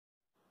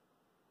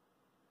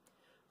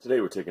Today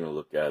we're taking a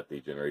look at the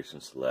Generation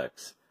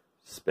Selects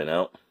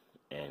Spinout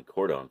and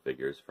Cordon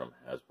figures from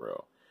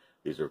Hasbro.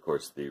 These are of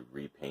course the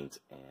repaints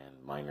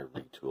and minor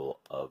retool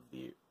of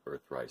the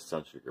Earthrise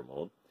Sunstreaker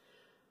mold.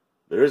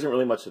 There isn't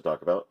really much to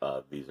talk about.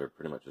 These are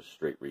pretty much just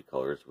straight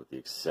recolors with the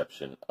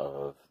exception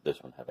of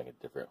this one having a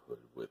different hood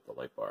with the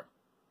light bar.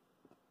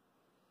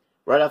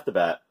 Right off the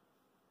bat,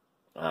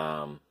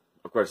 of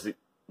course,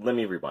 let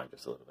me rewind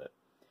just a little bit.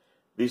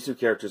 These two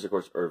characters, of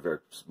course,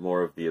 are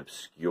more of the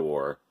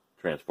obscure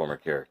Transformer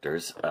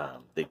characters.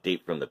 They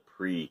date from the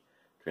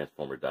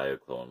pre-Transformer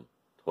Diaclone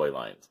toy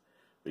lines.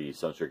 The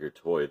Sunstreaker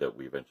toy that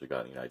we eventually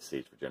got in the United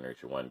States for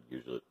Generation 1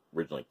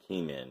 originally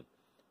came in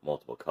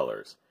multiple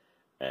colors.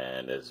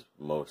 And as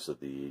most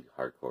of the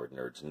hardcore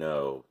nerds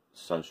know,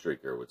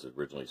 Sunstreaker was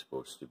originally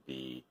supposed to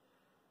be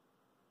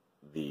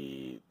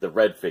the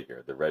red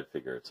figure. The red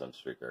figure at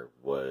Sunstreaker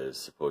was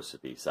supposed to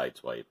be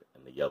Sideswipe,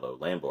 and the yellow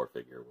Lambor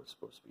figure was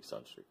supposed to be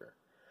Sunstreaker.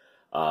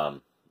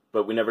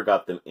 But we never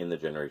got them in the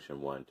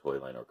Generation 1 toy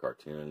line or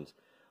cartoons.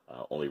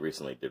 Only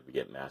recently did we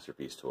get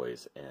Masterpiece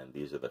toys, and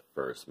these are the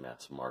first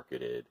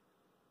mass-marketed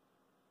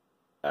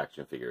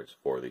action figures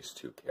for these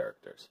two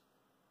characters.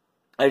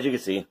 As you can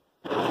see,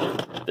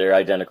 they're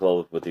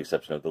identical with the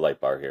exception of the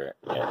light bar here,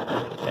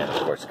 and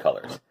of course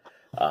colors.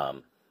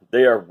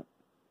 They are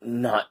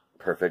not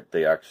perfect.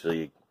 They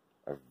actually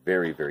are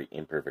very, very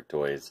imperfect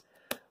toys.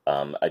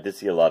 I did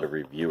see a lot of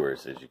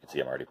reviewers, as you can see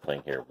I'm already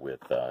playing here with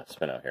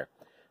Spinout here.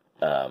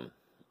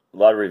 A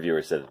lot of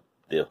reviewers said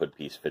the hood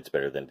piece fits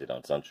better than it did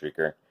on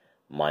Sunstreaker.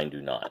 Mine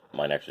do not.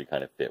 Mine actually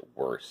kind of fit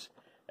worse.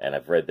 And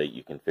I've read that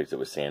you can fix it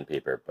with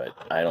sandpaper, but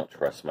I don't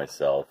trust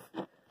myself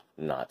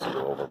not to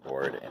go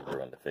overboard and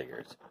ruin the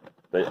figures.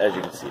 But as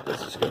you can see,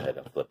 let's just go ahead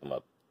and flip them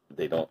up.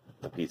 The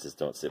pieces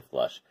don't sit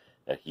flush.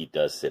 Now he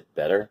does sit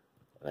better,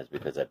 and that's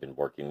because I've been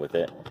working with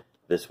it.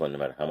 This one, no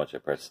matter how much I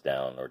press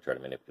down or try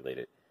to manipulate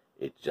it,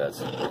 it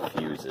just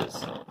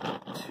refuses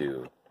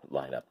to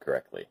line up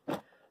correctly.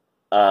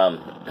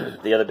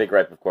 The other big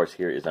gripe, of course,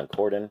 here is on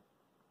Cordon.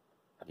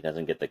 He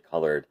doesn't get the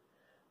colored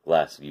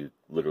glass. You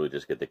literally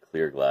just get the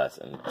clear glass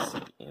and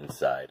see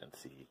inside and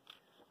see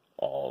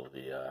all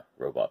the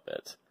robot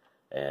bits.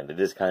 And it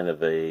is kind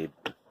of a...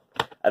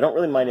 I don't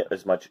really mind it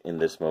as much in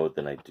this mode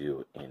than I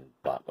do in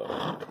bot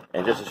mode.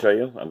 And just to show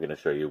you, I'm going to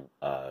show you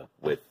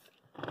with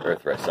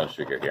Earthrise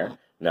Sunstreaker here.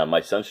 Now,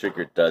 my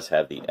Sunstreaker does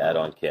have the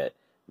add-on kit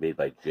made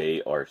by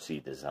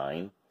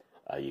JrcDesign.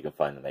 You can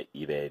find them at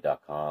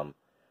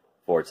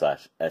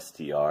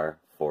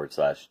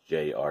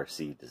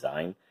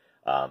ebay.com/str/JrcDesign.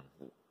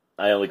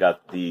 I only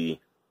got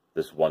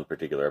this one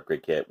particular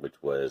upgrade kit, which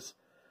was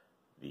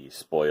the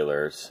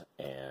spoilers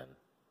and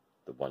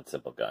the one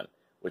simple gun,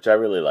 which I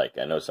really like.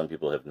 I know some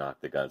people have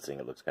knocked the gun saying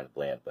it looks kind of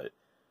bland, but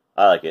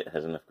I like it. It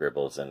has enough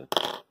gribbles, and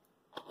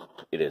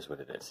it is what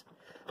it is.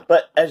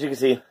 But as you can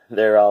see,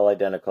 they're all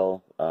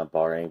identical,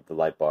 barring the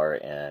light bar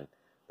and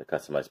the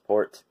customized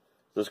ports.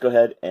 So let's go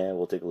ahead and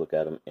we'll take a look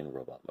at them in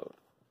robot mode.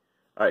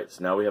 Alright,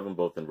 so now we have them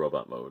both in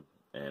robot mode,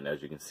 and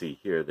as you can see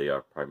here, they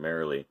are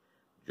primarily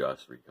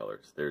just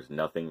recolors. There's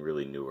nothing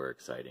really new or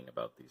exciting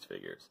about these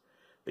figures.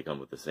 They come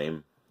with the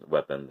same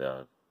weapon,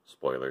 the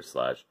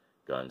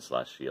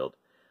spoiler/gun/shield,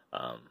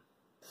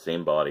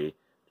 same body,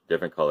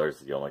 different colors.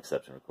 The only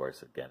exception, of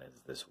course, again,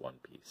 is this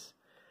one piece.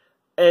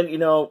 And, you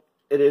know,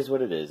 it is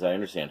what it is. I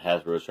understand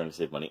Hasbro is trying to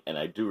save money, and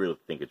I do really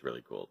think it's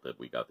really cool that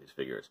we got these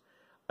figures.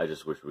 I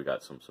just wish we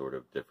got some sort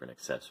of different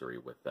accessory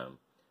with them.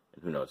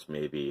 And who knows,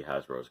 maybe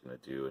Hasbro is going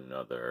to do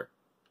another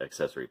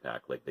accessory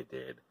pack like they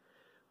did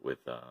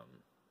with the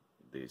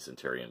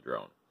Centurion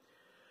drone.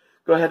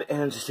 Go ahead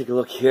and just take a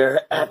look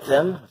here at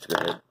them. Let's go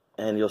ahead,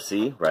 and you'll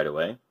see right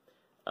away.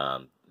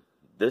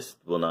 This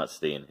will not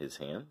stay in his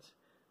hands.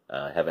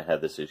 I haven't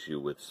had this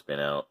issue with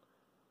Spinout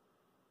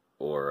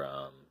or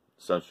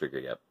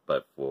Sunstreaker yet,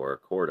 but for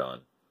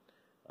Cordon,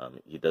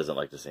 he doesn't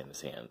like to stay in his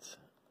hands.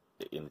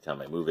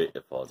 Anytime I move it,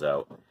 it falls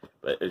out.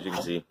 But as you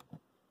can see,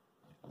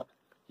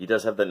 he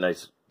does have that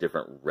nice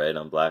different red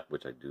on black,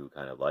 which I do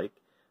kind of like.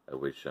 I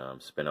wish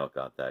Spinout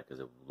got that because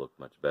it would look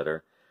much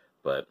better.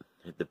 But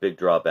the big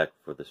drawback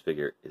for this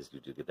figure is you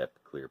do get that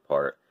clear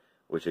part,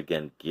 which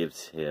again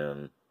gives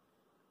him...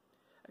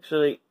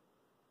 Actually,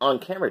 on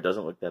camera it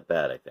doesn't look that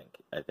bad, I think.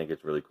 I think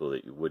it's really cool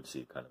that you would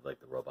see kind of like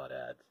the robot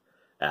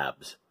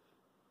abs.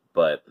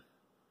 But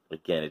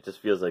again, it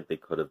just feels like they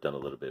could have done a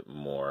little bit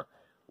more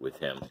with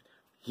him.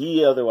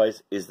 He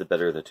otherwise is the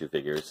better of the two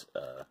figures.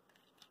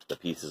 The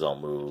pieces all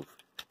move.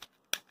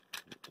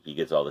 He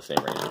gets all the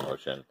same range of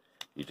motion.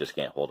 You just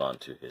can't hold on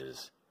to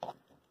his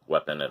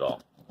weapon at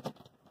all.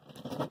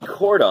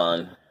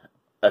 Spinout,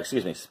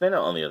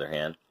 on the other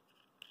hand,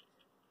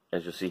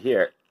 as you'll see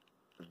here,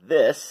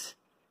 this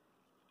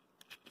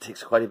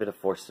takes quite a bit of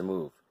force to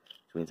move,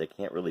 which means I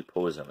can't really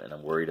pose him, and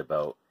I'm worried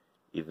about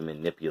even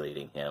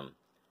manipulating him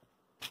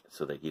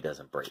so that he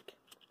doesn't break.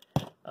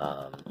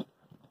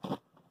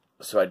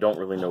 So I don't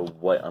really know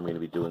what I'm going to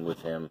be doing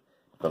with him,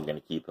 if I'm going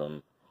to keep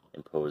him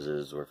in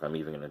poses, or if I'm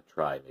even going to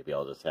try. Maybe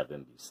I'll just have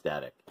him be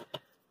static.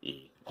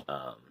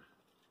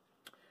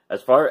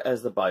 As far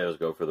as the bios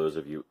go, for those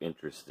of you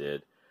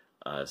interested,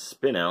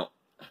 Spinout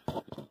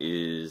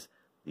is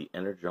the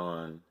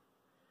Energon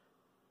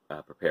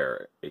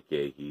preparer,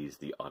 aka he's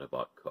the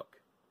Autobot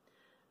cook.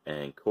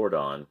 And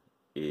Cordon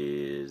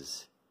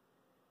is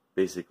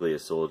basically a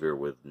soldier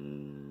with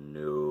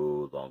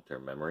no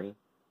long-term memory,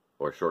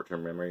 or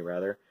short-term memory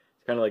rather.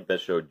 It's kind of like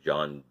that show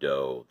John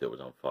Doe that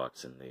was on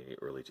Fox in the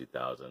early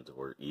 2000s,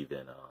 or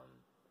even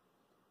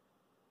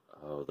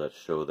that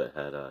show that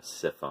had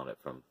Sif on it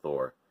from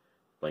Thor,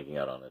 blanking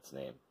out on its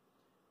name.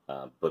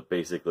 But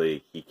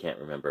basically, he can't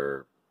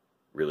remember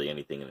really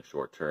anything in the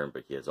short term,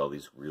 but he has all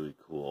these really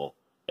cool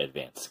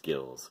advanced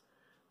skills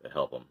that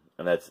help him.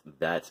 And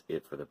that's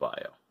it for the bio.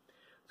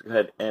 Let's go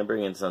ahead and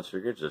bring in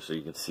Sunstreaker just so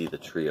you can see the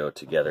trio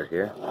together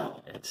here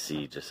and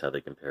see just how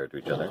they compare to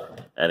each other.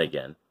 And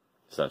again,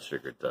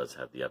 Sunstreaker does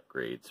have the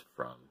upgrades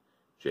from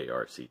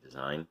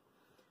JrcDesign.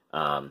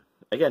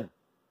 Again,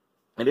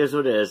 it is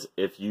what it is.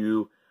 If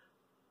you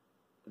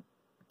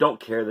don't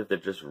care that they're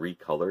just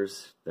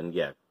recolors, then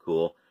yeah,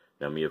 cool.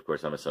 Now me, of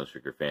course, I'm a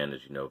Sunstreaker fan,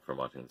 as you know from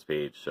watching this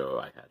page, so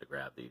I had to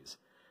grab these.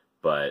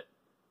 But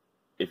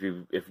if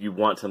you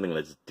want something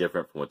that's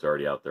different from what's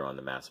already out there on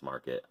the mass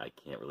market, I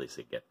can't really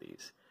say get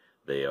these.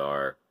 They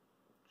are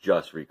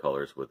just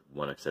recolors with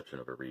one exception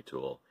of a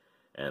retool,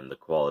 and the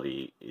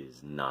quality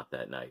is not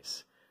that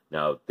nice.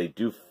 Now, they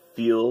do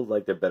feel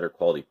like they're better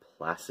quality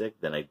plastic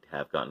than I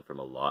have gotten from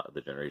a lot of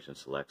the Generation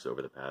Selects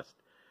over the past,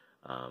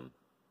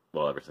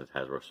 well, ever since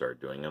Hasbro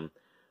started doing them.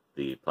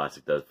 The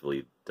plastic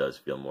does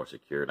feel more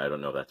secure, and I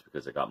don't know if that's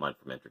because I got mine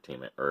from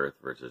Entertainment Earth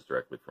versus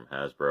directly from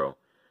Hasbro.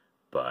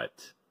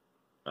 But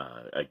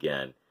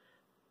again,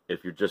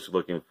 if you're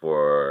looking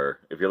for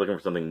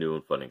something new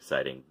and fun and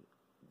exciting,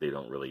 they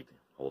don't really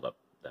hold up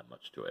that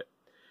much to it.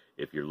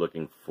 If you're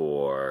looking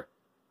for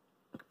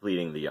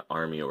completing the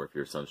army, or if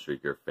you're a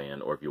Sunstreaker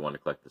fan, or if you want to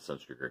collect the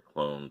Sunstreaker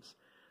clones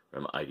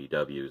from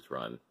IDW's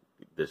run,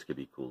 this could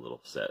be a cool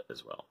little set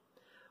as well.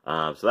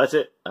 So that's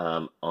it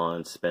on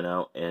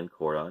Spinout and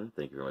Cordon.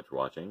 Thank you very much for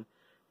watching.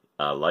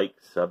 Like,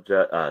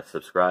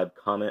 subscribe,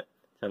 comment,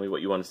 tell me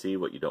what you want to see,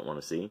 what you don't want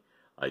to see.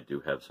 I do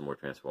have some more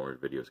Transformers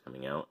videos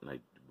coming out, and I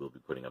will be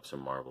putting up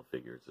some Marvel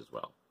figures as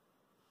well.